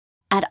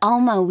At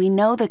Alma, we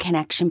know the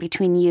connection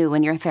between you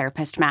and your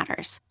therapist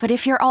matters. But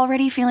if you're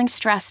already feeling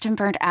stressed and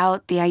burnt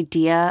out, the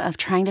idea of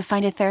trying to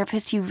find a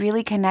therapist you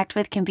really connect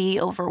with can be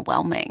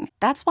overwhelming.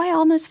 That's why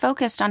Alma's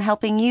focused on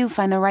helping you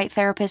find the right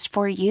therapist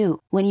for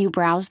you. When you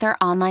browse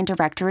their online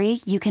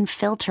directory, you can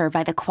filter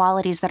by the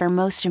qualities that are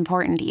most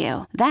important to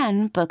you.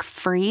 Then book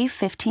free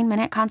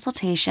 15-minute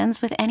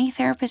consultations with any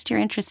therapist you're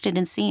interested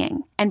in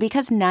seeing. And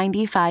because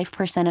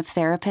 95% of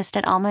therapists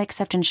at Alma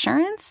accept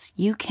insurance,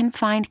 you can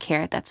find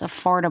care that's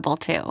affordable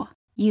too.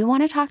 You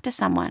want to talk to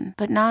someone,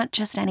 but not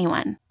just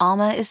anyone.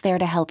 Alma is there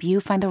to help you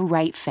find the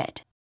right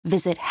fit.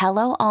 Visit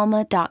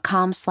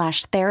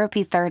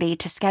helloalma.com/therapy30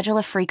 to schedule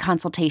a free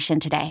consultation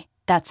today.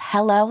 That's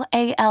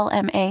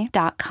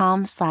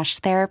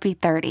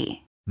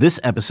helloalma.com/therapy30. This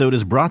episode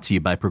is brought to you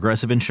by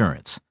Progressive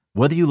Insurance.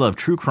 Whether you love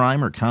true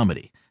crime or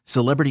comedy,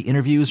 celebrity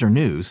interviews or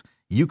news,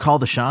 you call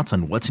the shots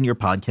on what's in your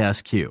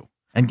podcast queue.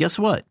 And guess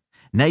what?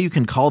 Now you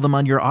can call them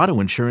on your auto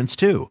insurance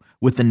too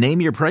with the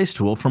Name Your Price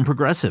tool from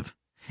Progressive.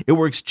 It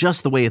works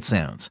just the way it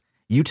sounds.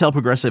 You tell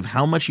Progressive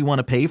how much you want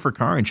to pay for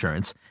car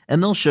insurance,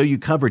 and they'll show you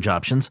coverage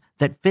options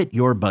that fit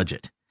your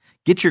budget.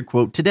 Get your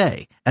quote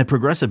today at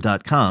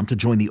Progressive.com to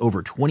join the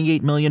over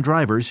 28 million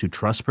drivers who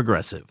trust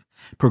Progressive.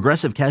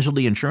 Progressive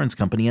Casualty Insurance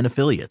Company and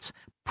Affiliates.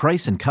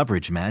 Price and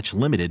coverage match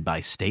limited by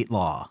state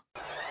law.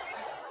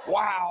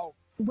 Wow.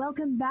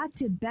 Welcome back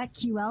to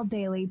BetQL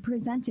Daily,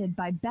 presented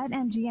by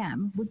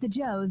BetMGM with the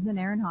Joes and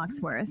Aaron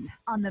Hawksworth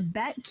on the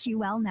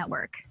BetQL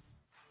Network.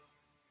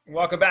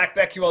 Welcome back,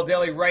 BetQL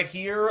Daily, right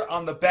here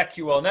on the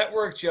BetQL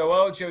Network. Joe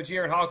O, Joe G,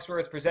 and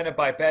Hawksworth, presented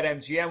by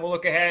BetMGM. We'll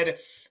look ahead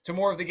to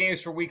more of the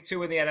games for Week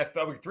 2 in the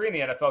NFL, Week 3 in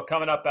the NFL,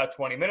 coming up about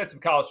 20 minutes.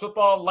 Some college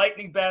football,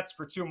 lightning bets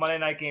for 2 Monday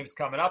night games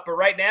coming up. But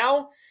right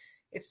now,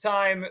 it's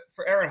time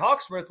for Aaron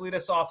Hawksworth to lead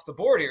us off the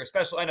board here,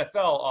 special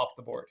NFL off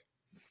the board.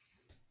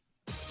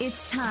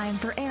 It's time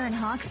for Aaron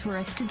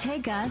Hawksworth to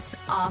take us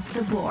off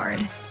the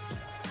board.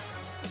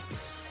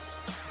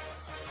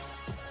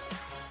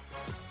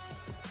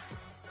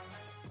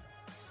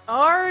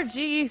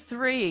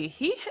 RG3,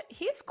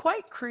 he's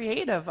quite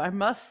creative, I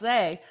must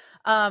say.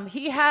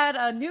 He had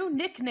a new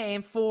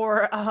nickname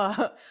for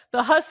the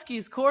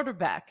Huskies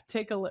quarterback.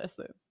 Take a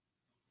listen.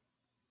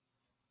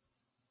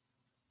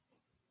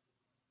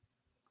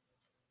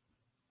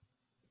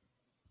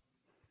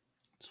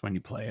 It's when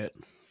you play it.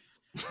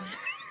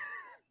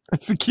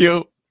 That's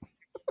cute.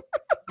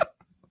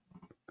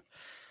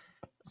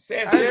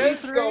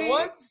 Sanchez, go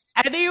once.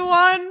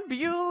 Anyone?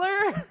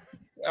 Bueller?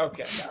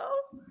 Okay. No?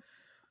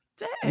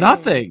 Dang.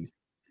 Nothing.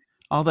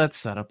 All that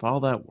setup, all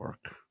that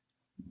work.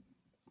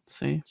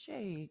 See?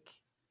 Jake.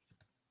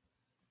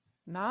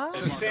 Nice.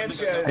 So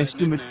Sanchez. I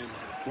assume it.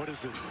 What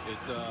is it?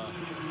 It's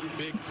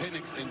big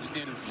Penix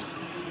energy.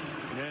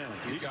 Yeah,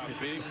 he got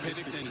big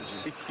Penix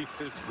energy. He's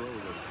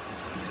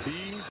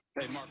rolling.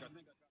 Hey, Mark, I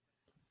think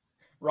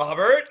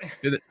Robert.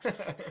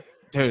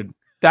 Dude,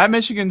 that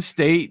Michigan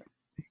State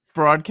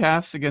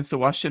broadcast against the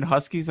Washington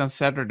Huskies on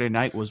Saturday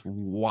night was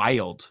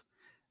wild.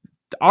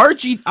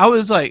 RG, I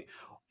was like,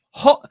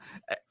 I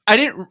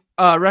didn't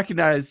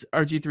recognize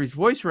RG3's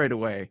voice right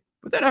away,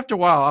 but then after a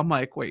while, I'm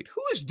like, wait,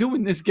 who is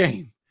doing this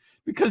game?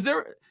 Because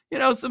there,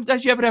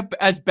 sometimes you have it up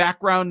as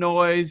background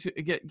noise,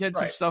 get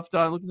some stuff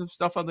done, look at some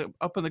stuff up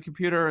on the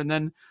computer, and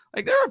then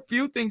like there are a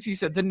few things he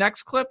said. The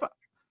next clip,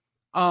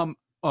 oh,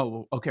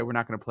 okay, we're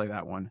not going to play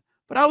that one.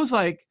 But I was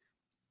like,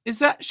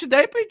 should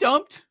that be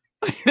dumped?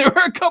 There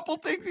were a couple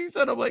things he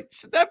said. I'm like,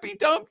 should that be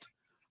dumped?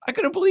 I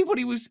couldn't believe what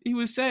he was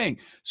saying.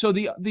 So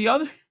the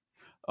other,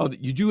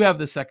 you do have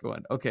the second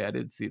one. Okay, I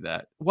didn't see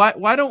that.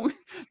 Why don't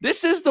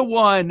this is the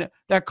one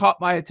that caught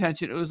my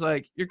attention. It was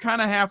like you're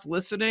kind of half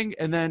listening,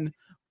 and then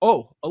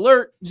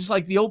alert! Just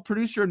like the old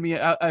producer in me,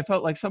 I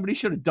felt like somebody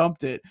should have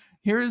dumped it.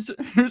 Here's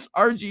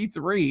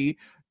RG3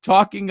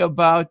 talking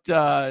about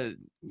the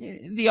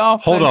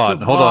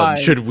offensive. Hold on.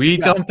 Should we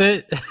dump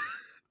it?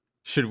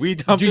 Should we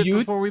dump it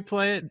before we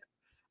play it?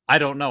 I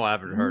don't know. I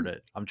haven't heard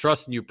it. I'm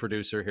trusting you,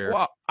 producer here.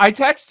 Well, I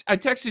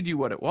texted you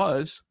what it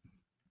was.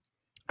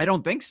 I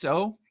don't think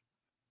so.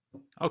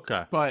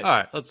 Okay. But all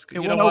right, let's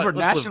over let's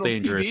national live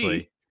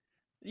dangerously. TV.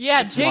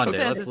 Yeah, It's Jake Monday.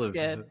 says Let's it's live.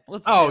 good.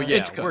 Let's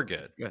Yeah, good. we're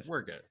good. Good.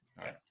 We're good.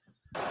 All right.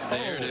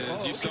 there it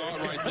is. You saw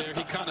it right there.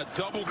 He kind of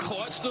double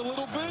clutched a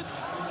little bit.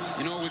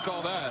 You know what we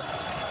call that?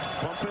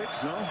 Pump fake?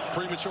 No.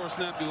 Premature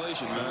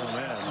snapulation, man. Oh,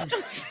 man.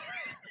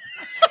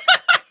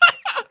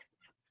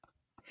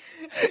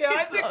 Yeah,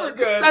 I think we're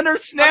good. Center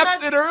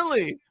snaps it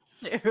early.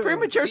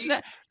 Premature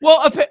snap.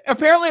 Well,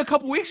 apparently a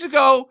couple weeks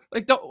ago,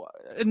 like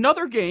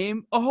another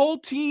game, a whole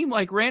team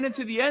like ran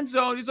into the end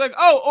zone. He's like,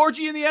 "Oh,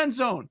 orgy in the end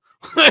zone."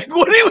 Like,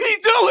 what are we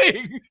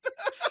doing?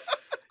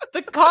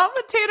 The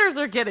commentators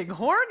are getting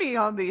horny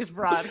on these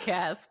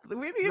broadcasts.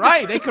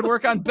 They could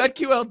work on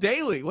BetQL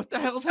Daily. What the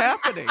hell's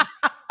happening?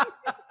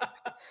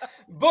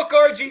 Book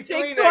RG3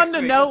 Take next one to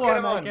week. know Let's get one,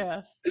 him I on.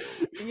 guess.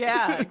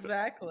 Yeah,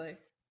 exactly.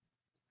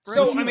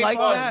 So, I mean, like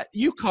that,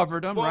 you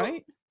covered them,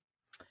 right?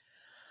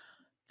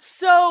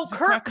 So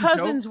Kirk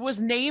Cousins was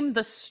named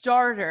the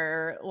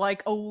starter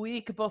like a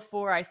week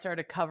before I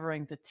started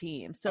covering the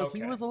team. So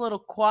he was a little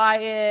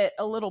quiet,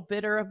 a little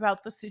bitter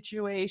about the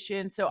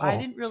situation. So I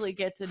didn't really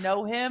get to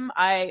know him.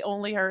 I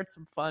only heard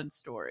some fun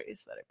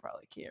stories that I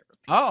probably can't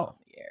repeat on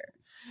the air.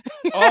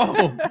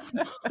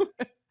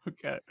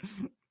 Okay.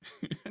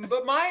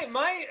 But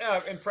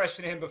my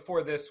impression of him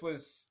before this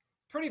was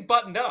pretty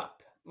buttoned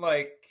up.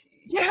 Like,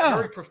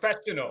 very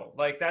professional.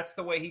 Like, that's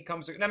the way he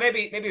comes. Now,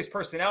 maybe his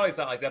personality's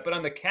not like that, but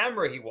on the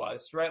camera he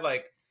was, right?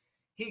 Like,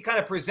 he kind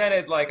of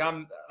presented like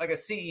I'm like a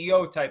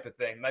CEO type of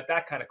thing, like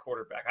that kind of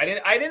quarterback. I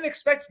didn't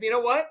expect. You know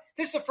what?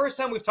 This is the first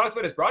time we've talked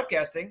about his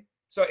broadcasting,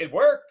 so it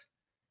worked,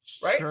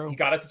 right? True. He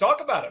got us to talk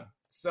about him,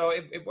 so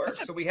it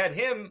worked. So we had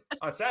him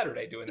on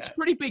Saturday doing that. It's a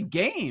pretty big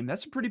game.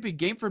 That's a pretty big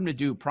game for him to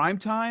do.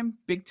 Primetime,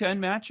 Big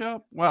Ten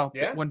matchup. Well,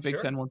 one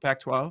Big Ten, one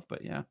Pac-12,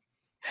 but yeah.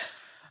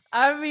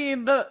 I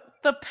mean, the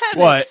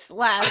Penix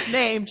last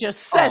name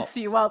just sets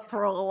you up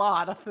for a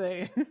lot of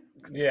things.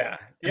 Yeah.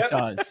 It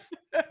does.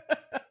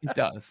 It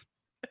does.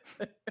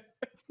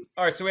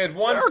 All right, so we had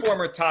one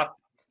former top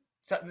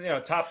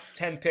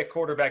 10 pick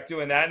quarterback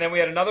doing that, and then we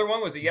had another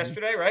one. Was it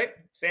yesterday, right?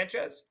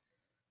 Sanchez?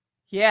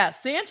 Yeah,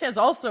 Sanchez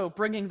also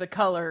bringing the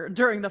color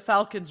during the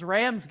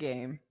Falcons-Rams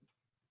game.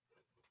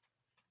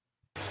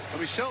 I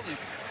mean,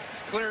 Shelton's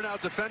clearing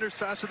out defenders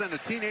faster than a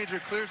teenager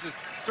clears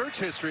his search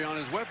history on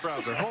his web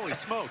browser. Holy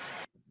smokes.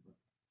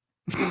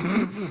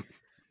 I'm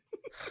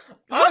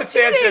a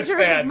Sanchez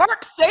fan. Is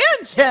Mark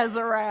Sanchez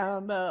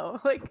around, though?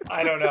 Like,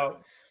 I don't know.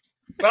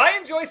 But I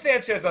enjoy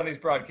Sanchez on these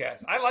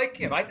broadcasts. I like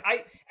him.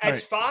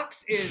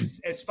 Fox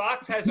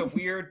has a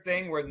weird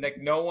thing where like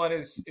no one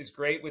is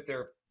great with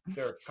their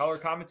color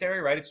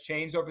commentary, right? It's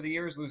changed over the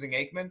years, losing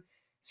Aikman.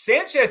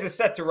 Sanchez is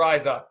set to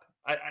rise up.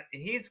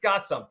 He's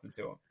got something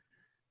to him.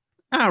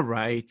 All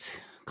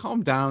right.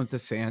 Calm down with the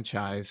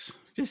Sanchez.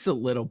 Just a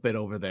little bit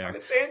over there. I'm a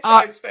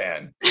Sanchez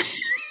fan.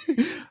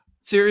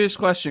 Serious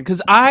question,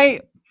 because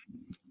I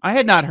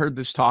had not heard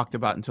this talked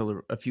about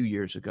until a few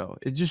years ago.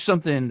 It's just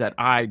something that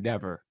I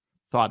never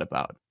thought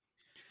about.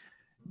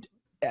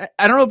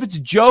 I don't know if it's a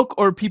joke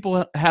or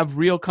people have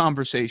real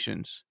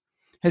conversations.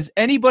 Has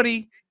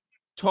anybody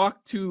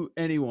talked to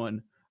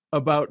anyone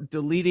about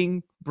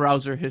deleting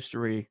browser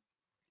history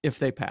if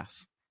they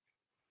pass?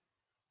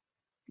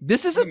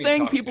 This is a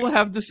thing people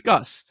have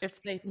discussed.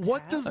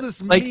 What does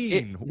this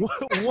mean?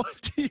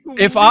 What do you mean?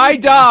 If I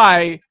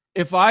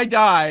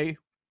die,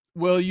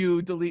 will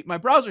you delete my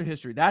browser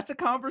history? That's a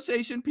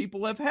conversation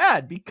people have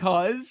had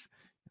because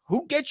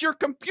who gets your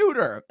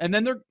computer? And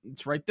then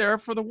it's right there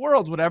for the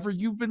world, whatever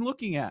you've been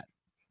looking at.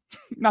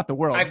 Not the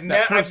world. I've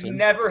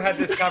never had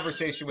this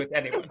conversation with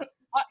anyone.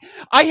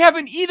 I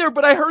haven't either,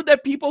 but I heard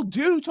that people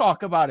do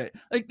talk about it.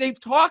 Like they've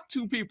talked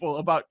to people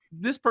about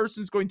this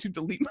person's going to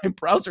delete my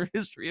browser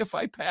history if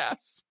I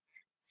pass.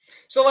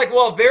 So like,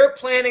 while they're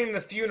planning the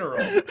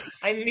funeral,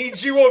 I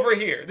need you over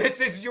here.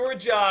 This is your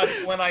job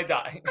when I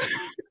die.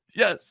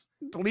 Yes.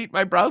 Delete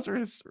my browser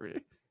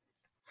history.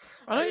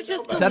 Why don't you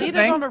just delete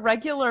it on a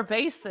regular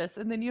basis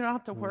and then you don't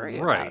have to worry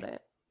about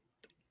it?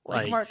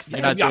 Like Mark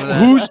said.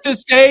 Who's to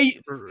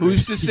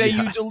say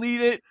you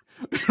delete it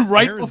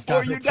right Aaron's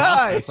before got you the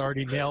die? Process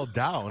already nailed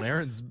down.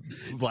 Aaron's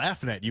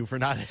laughing at you for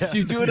not having do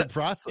you do it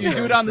process. Do you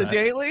do it on the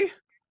daily?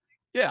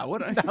 Yeah,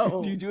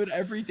 No. Do you do it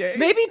every day?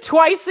 Maybe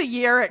twice a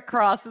year it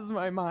crosses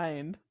my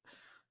mind.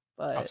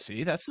 But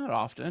see, that's not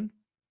often.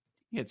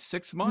 It's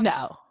 6 months.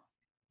 No.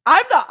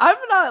 I'm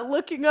not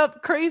looking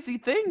up crazy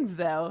things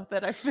though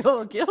that I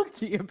feel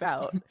guilty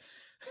about.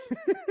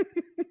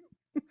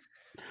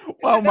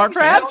 Well, Mark,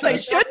 perhaps I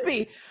should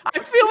be.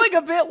 I'm feeling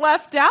a bit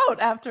left out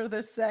after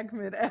this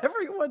segment.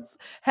 Everyone's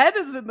head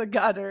is in the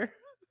gutter.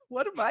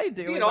 What am I doing?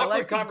 It'd be an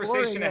awkward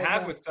conversation to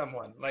have with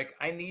someone. Like,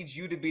 I need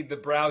you to be the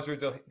browser,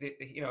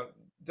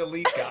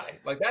 delete guy.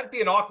 Like, that'd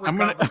be an awkward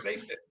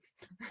conversation.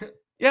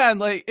 Yeah, and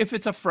like if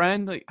it's a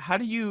friend, like how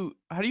do you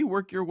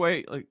work your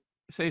way? Like,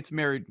 say it's a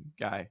married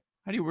guy.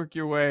 How do you work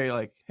your way?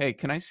 Like, hey,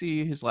 can I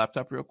see his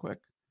laptop real quick?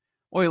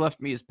 Oh, he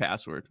left me his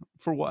password.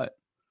 For what?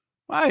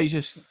 I need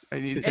to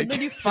and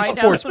then you find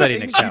out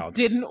something you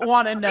didn't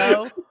want to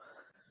know.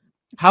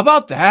 How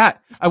about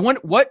that? I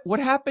wonder what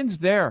happens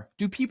there.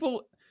 Do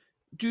people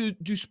do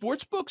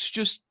sports books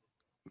just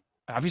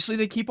obviously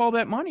they keep all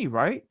that money,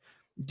 right?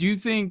 Do you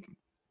think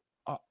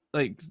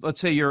like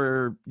let's say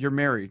you're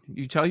married,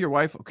 you tell your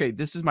wife, okay,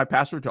 this is my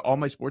password to all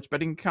my sports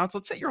betting accounts.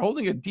 Let's say you're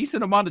holding a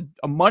decent amount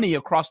of money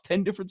across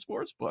 10 different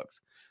sports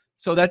books,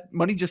 so that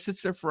money just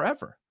sits there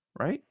forever,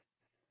 right?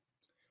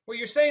 Well,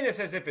 you're saying this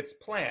as if it's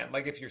planned.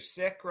 Like if you're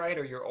sick, right,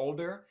 or you're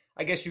older,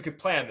 I guess you could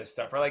plan this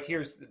stuff, right? Like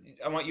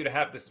I want you to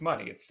have this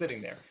money. It's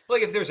sitting there. But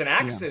like if there's an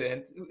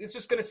accident, it's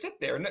just going to sit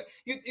there.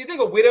 You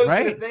think a widow's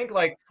going to think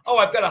like, oh,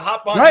 I've got to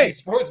hop on to the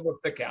sportsbook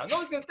account. No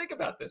one's going to think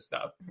about this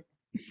stuff.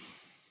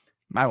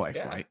 My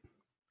wife, right?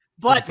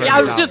 But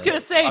I was just going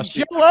to say,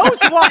 Joe's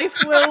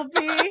wife will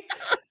be.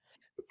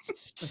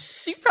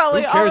 She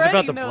probably Who cares already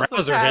about the knows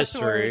browser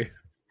history?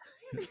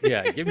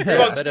 Yeah, give me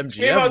that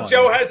BetMGM.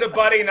 Joe has a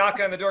buddy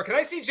knocking on the door. Can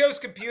I see Joe's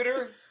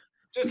computer?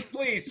 Just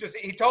please,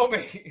 he told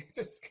me.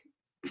 Just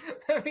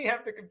Let me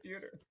have the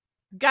computer.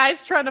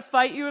 Guys trying to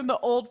fight you in the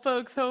old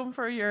folks' home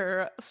for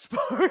your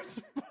sports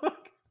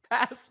book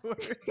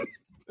passwords.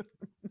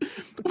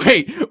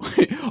 Wait,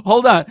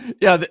 hold on.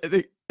 Yeah,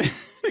 the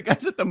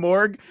guys at the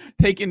morgue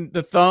taking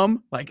the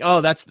thumb, like,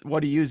 oh, that's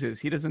what he uses.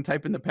 He doesn't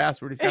type in the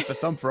password. He's got the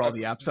thumb for all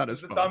the apps on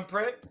his phone.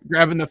 Thumbprint?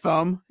 Grabbing the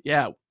thumb.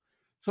 Yeah.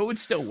 So it would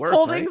still work,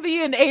 Holding right?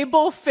 the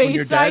enable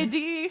face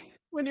ID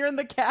when you're in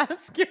the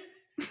casket.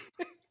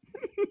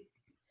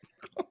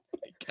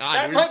 God,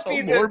 that might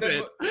be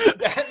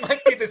that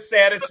might be the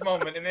saddest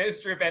moment in the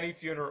history of any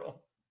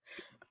funeral.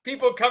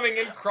 People coming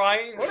in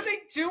crying. What are they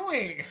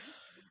doing?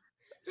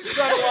 Just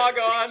trying to log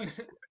on.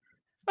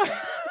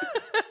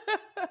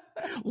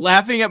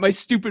 Laughing at my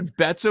stupid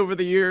bets over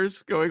the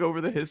years, going over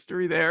the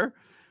history there.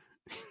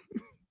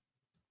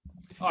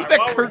 All right, bet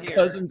Kirk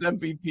Cousins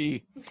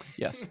MVP.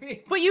 Yes.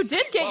 But you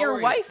did get your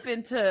wife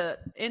into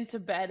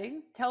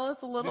betting. Tell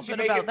us a little bit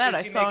about that.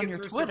 I saw on your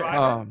Twitter.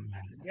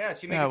 Yeah,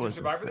 she made it to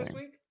Survivor this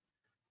week?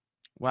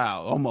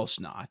 Wow,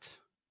 almost not.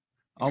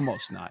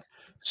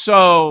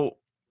 So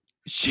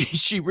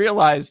she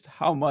realized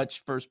how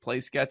much first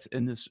place gets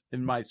in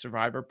my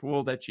Survivor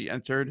pool that she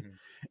entered. Mm-hmm.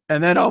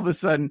 And then all of a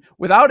sudden,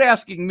 without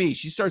asking me,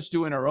 she starts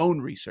doing her own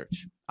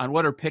research on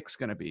what her pick's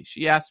going to be.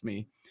 She asked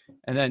me,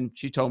 and then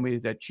she told me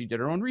that she did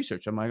her own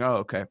research. I'm like, oh,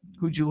 okay.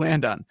 Who'd you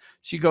land on?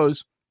 She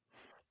goes,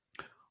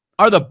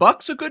 are the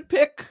Bucks a good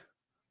pick?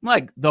 I'm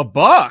like, the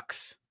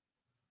Bucks?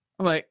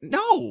 I'm like,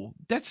 no,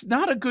 that's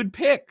not a good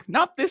pick.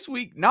 Not this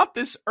week, not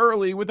this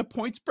early with a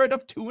point spread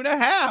of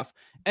 2.5.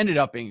 Ended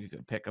up being a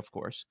good pick, of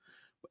course.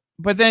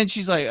 But then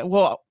she's like,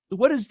 well,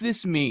 what does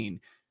this mean?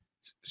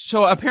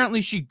 So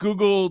apparently she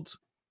Googled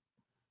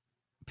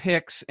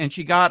picks and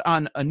she got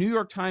on a New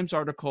York Times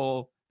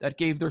article that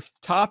gave their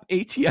top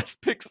ATS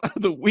picks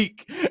of the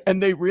week,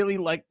 and they really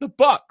liked the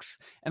Bucks.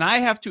 And I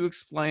have to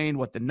explain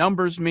what the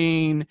numbers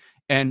mean.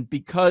 And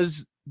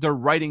because they're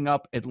writing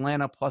up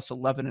Atlanta plus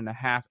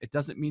 11.5, it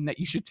doesn't mean that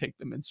you should take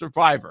them in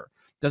Survivor.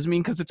 Doesn't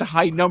mean because it's a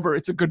high number,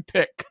 it's a good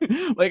pick.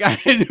 Like, I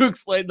had to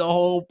explain the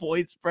whole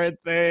point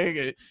spread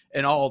thing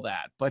and all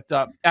that. But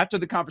after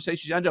the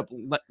conversation, she ended up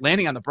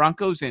landing on the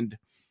Broncos, and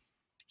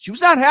she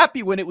was not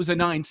happy when it was a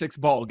 9-6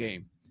 ball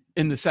game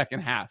in the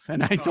second half.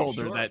 And I told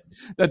her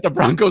that the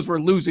Broncos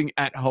were losing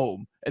at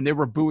home and they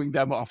were booing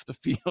them off the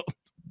field.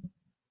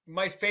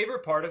 My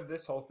favorite part of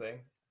this whole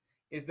thing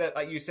is that,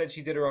 like you said,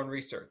 she did her own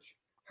research.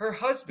 Her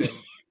husband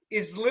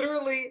is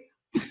literally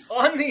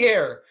on the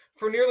air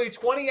for nearly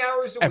 20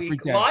 hours a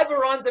week, live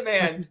or on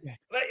demand,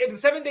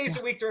 7 days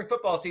a week during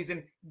football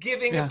season,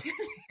 giving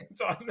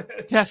opinions on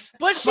this. Yes,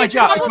 but she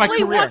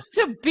probably wants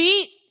to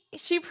beat.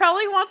 She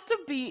probably wants to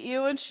beat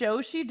you and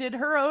show she did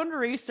her own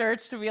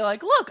research to be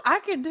like, look, I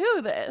can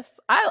do this.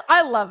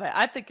 I love it.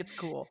 I think it's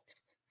cool.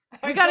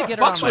 We got to get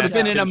her on. Bucks would have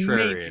been an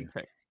amazing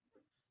pick.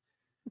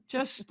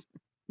 Just,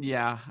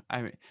 yeah.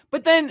 I mean,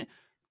 but then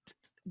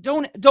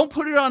don't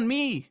put it on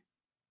me.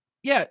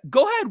 Yeah,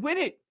 go ahead, win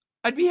it.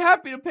 I'd be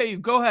happy to pay you.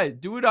 Go ahead,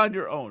 do it on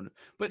your own.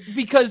 But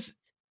because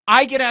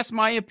I get asked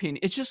my opinion,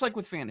 it's just like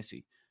with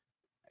fantasy.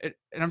 And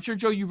I'm sure,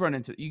 Joe, you've run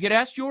into it. You get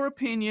asked your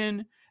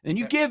opinion, and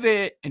you give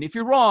it, and if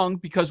you're wrong,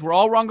 because we're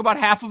all wrong about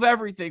half of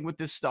everything with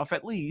this stuff,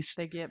 at least,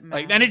 they get mad.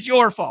 Like, then it's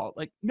your fault.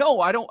 Like,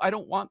 no, I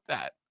don't want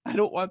that. I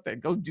don't want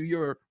that. Go do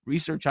your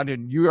research on your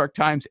New York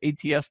Times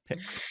ATS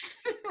picks.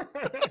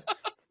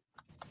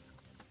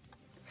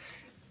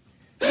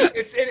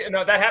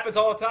 No, that happens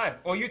all the time.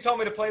 Well, you told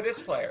me to play this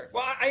player.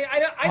 Well,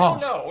 I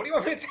don't know. What do you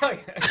want me to tell you?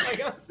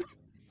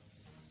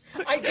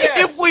 I guess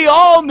if we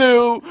all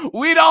knew,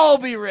 we'd all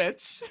be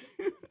rich.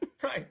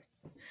 Right.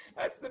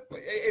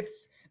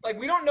 It's like,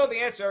 we don't know the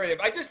answer to everything.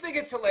 I just think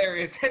it's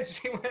hilarious that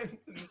she went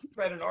and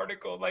read an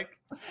article like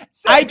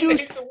 7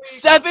 days a week.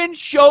 7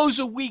 shows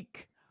a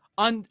week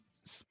on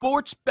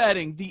sports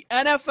betting, the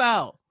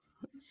NFL.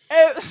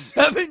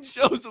 7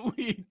 shows a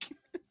week.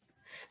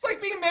 It's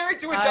like being married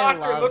to a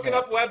doctor and looking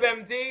up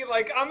WebMD.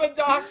 Like, I'm a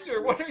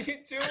doctor. What are you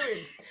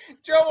doing?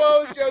 Joe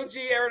O, Joe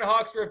G, Aaron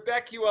Hawksworth,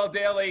 BetQL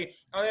Daily.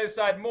 On the other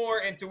side, more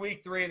into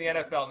week 3 in the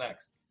NFL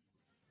next.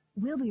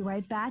 We'll be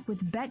right back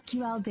with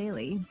BetQL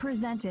Daily,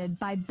 presented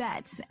by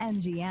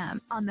BetMGM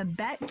on the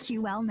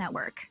BetQL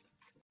Network.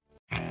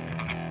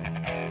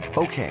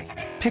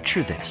 Okay,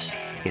 picture this.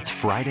 It's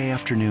Friday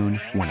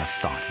afternoon when a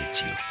thought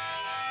hits you.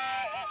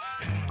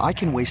 I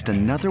can waste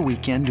another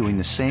weekend doing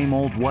the same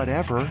old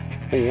whatever,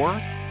 or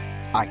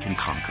I can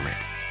conquer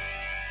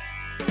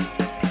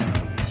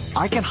it.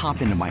 I can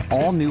hop into my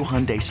all-new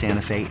Hyundai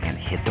Santa Fe and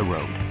hit the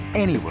road.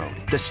 Any road.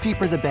 The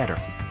steeper, the better.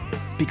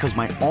 Because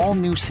my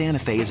all-new Santa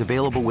Fe is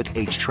available with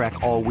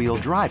H-Track all-wheel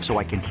drive, so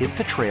I can hit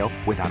the trail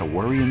without a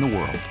worry in the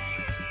world.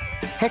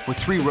 Heck, with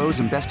 3 rows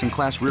and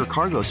best-in-class rear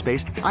cargo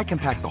space, I can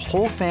pack the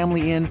whole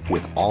family in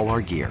with all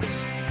our gear.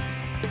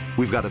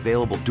 We've got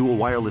available dual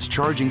wireless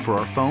charging for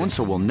our phones,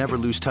 so we'll never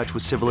lose touch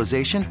with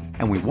civilization,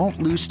 and we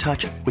won't lose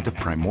touch with the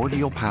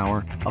primordial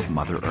power of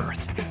Mother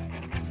Earth.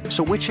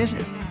 So which is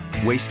it?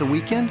 Waste the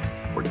weekend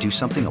or do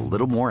something a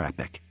little more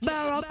epic?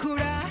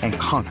 And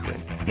conquer it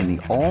in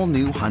the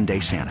all-new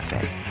Hyundai Santa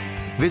Fe.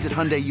 Visit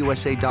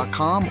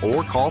HyundaiUSA.com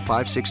or call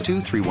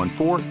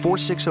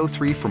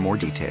 562-314-4603 for more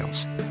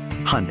details.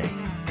 Hyundai,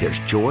 there's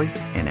joy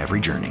in every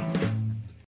journey.